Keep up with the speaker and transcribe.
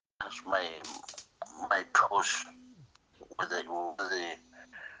my toes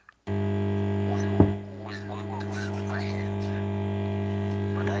with with my hands,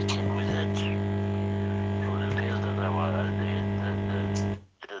 but I can do that for the days that I was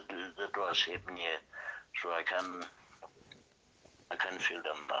that was happening here, so I can feel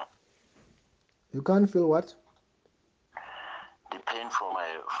them now. You can't feel what? The pain from my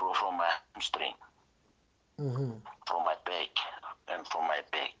hamstring, Mm-hmm. from my back, and from my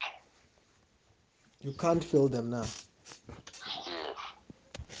back. You can't feel them now. Yes,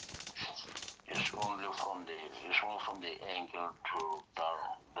 it's only from the ankle to down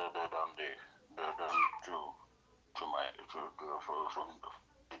down to my from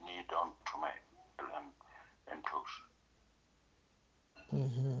the knee down to my and toes.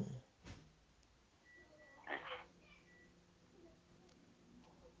 Mm-hmm. Yes.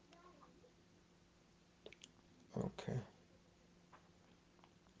 Okay.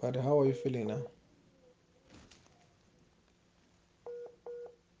 But how are you feeling now?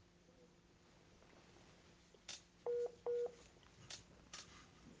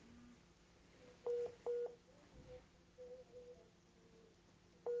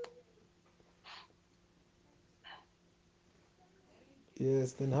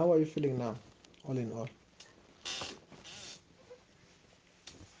 Yes, then how are you feeling now? All in all.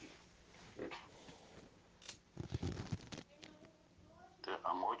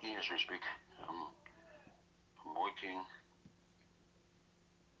 I'm working as we speak. I'm, I'm working.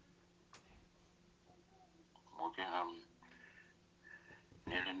 I'm working. I'm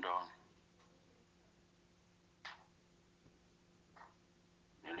kneeling down,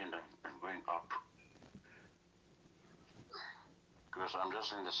 kneeling down, and going up because I'm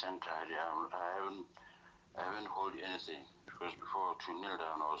just in the center. I haven't hold anything because before to kneel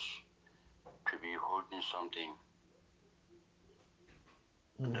down was to be holding something,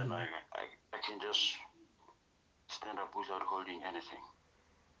 and then Mm-hmm. I can just stand up without holding anything.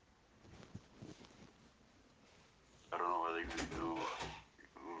 I don't know whether you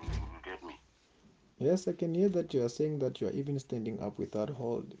get me. Yes, I can hear that you are saying that you are even standing up without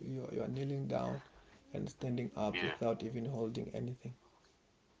hold. You are kneeling down and standing up Yeah, without even holding anything.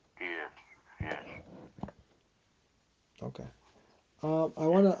 yes, yes. Okay. I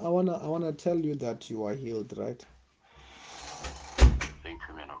wanna tell you that you are healed, right? Thank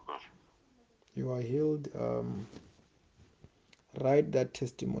you, man of God. You are healed. Write that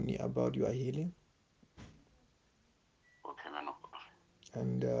testimony about your healing Okay, man of God.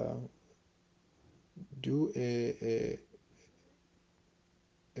 and do a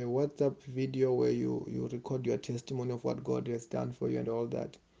WhatsApp video where you record your testimony of what God has done for you and all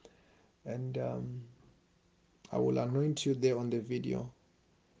that. And I will anoint you there on the video.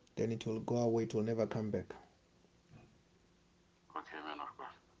 Then it will go away. It will never come back. Okay, man of God.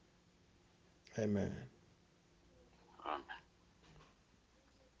 Amen. Um,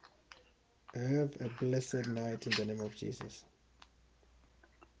 Have a blessed night in the name of Jesus.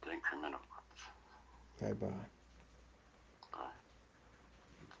 thank you, man of God. Bye bye.